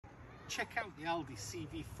check out the Elddis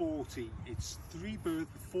CV40. It's 3 berth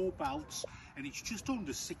with 4 belts and it's just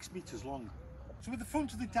under 6 metres long. So at the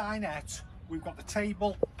front of the dinette we've got the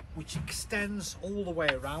table which extends all the way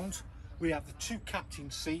around. We have the 2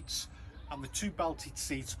 captain seats and the 2 belted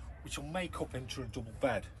seats which will make up into a double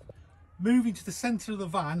bed. Moving to the centre of the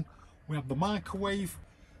van, we have the microwave,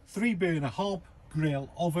 3 burner hob, grill,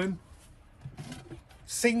 oven,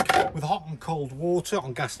 sink with hot and cold water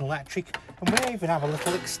on gas and electric, and we even have a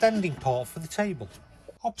little extending part for the table.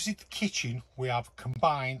 Opposite the kitchen we have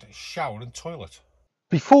combined shower and toilet.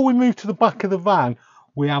 Before we move to the back of the van,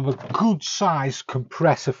 we have a good sized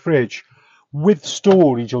compressor fridge with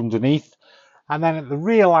storage underneath, and then at the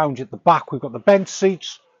rear lounge at the back we've got the bench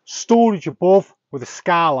seats, storage above with a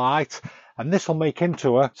skylight, and this will make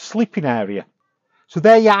into a sleeping area. So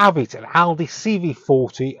there you have it, an Elddis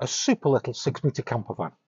CV40, a super little 6 metre camper van.